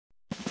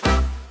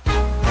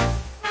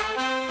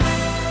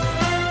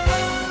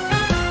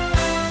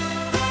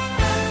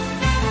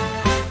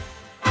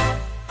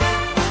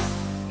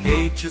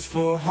H is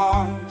for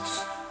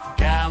hearts,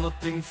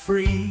 galloping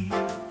free.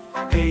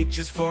 H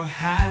is for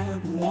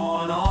hat,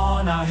 one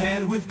on our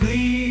head with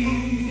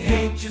glee.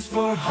 H is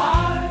for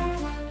heart,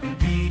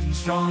 beating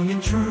strong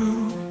and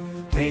true.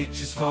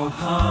 H is for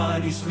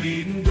honey,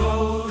 sweet and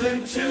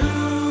golden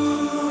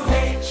too.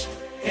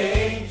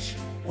 H,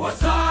 what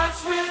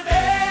starts with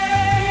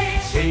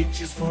H? H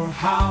is for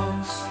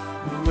house,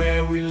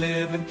 where we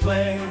live and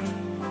play.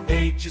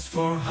 H is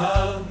for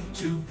hug,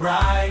 to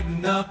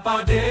brighten up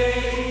our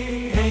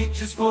day.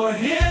 H is for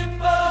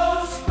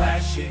Hippo,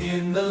 splashing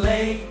in the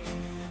lake.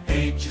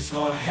 H is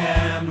for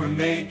hammer,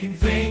 making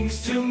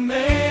things to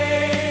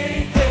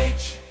make.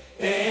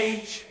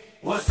 H,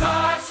 what's up?